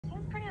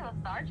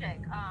lethargic.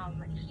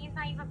 He's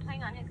not even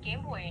playing on his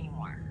Game Boy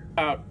anymore.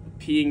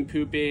 Peeing,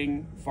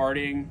 pooping,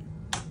 farting.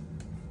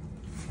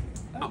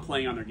 Not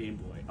playing on their Game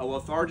Boy. A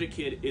lethargic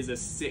kid is a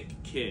sick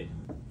kid.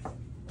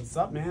 What's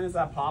up, man? Is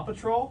that Paw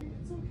Patrol?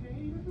 It's okay,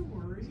 you don't have to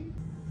worry.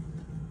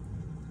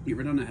 You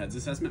ever done a heads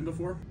assessment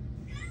before?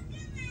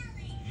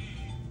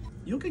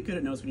 You'll get good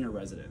at notes when you're a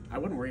resident. I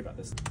wouldn't worry about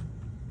this.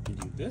 You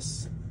do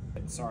this.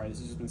 Sorry, this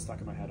has just been stuck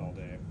in my head all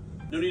day.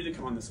 No need to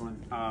come on this one.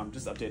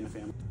 Just updating the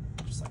family.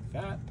 Just like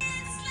that.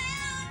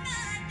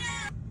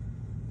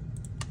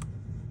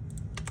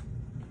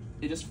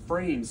 It just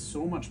frames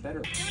so much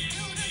better.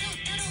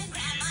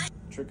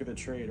 Trick of the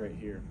trade right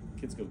here.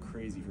 Kids go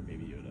crazy for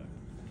Baby Yoda.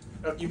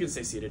 Oh, you can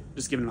stay seated.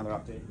 Just give another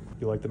update.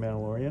 You like The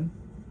Mandalorian?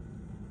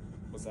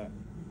 What's that?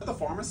 Is that the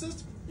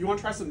pharmacist? You want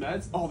to try some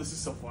meds? Oh, this is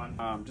so fun.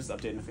 Just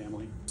updating the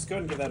family. Just go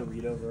ahead and give that a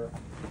read over.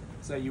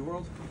 Is that you,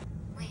 World?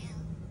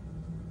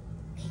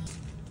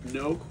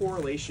 No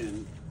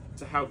correlation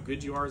to how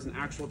good you are as an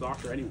actual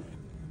doctor anyway.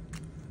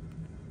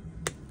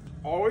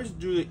 Always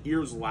do the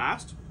ears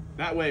last.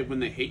 That way, when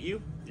they hate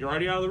you, you're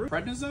already out of the room.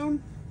 Prednisone?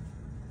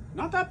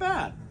 Not that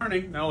bad.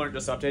 Learning, no,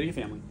 just updating a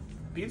family.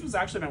 Peds was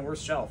actually my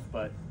worst shelf,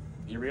 but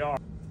here we are.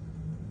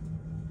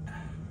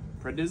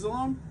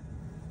 Prednisolone?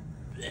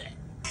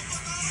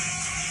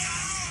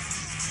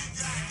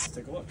 Let's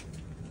take a look.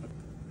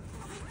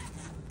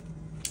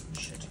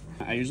 Shit.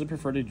 I usually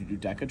prefer to do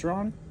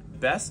Decadron.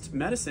 Best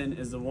medicine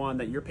is the one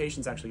that your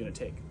patient's actually gonna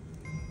take.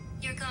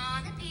 You're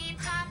gonna be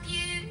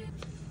popular.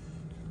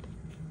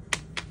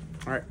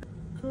 All right.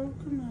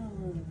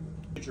 Coconut.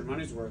 Get your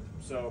money's worth.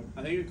 So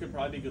I think it could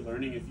probably be good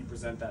learning if you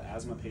present that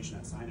asthma patient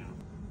at sign out.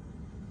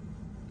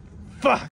 Fuck!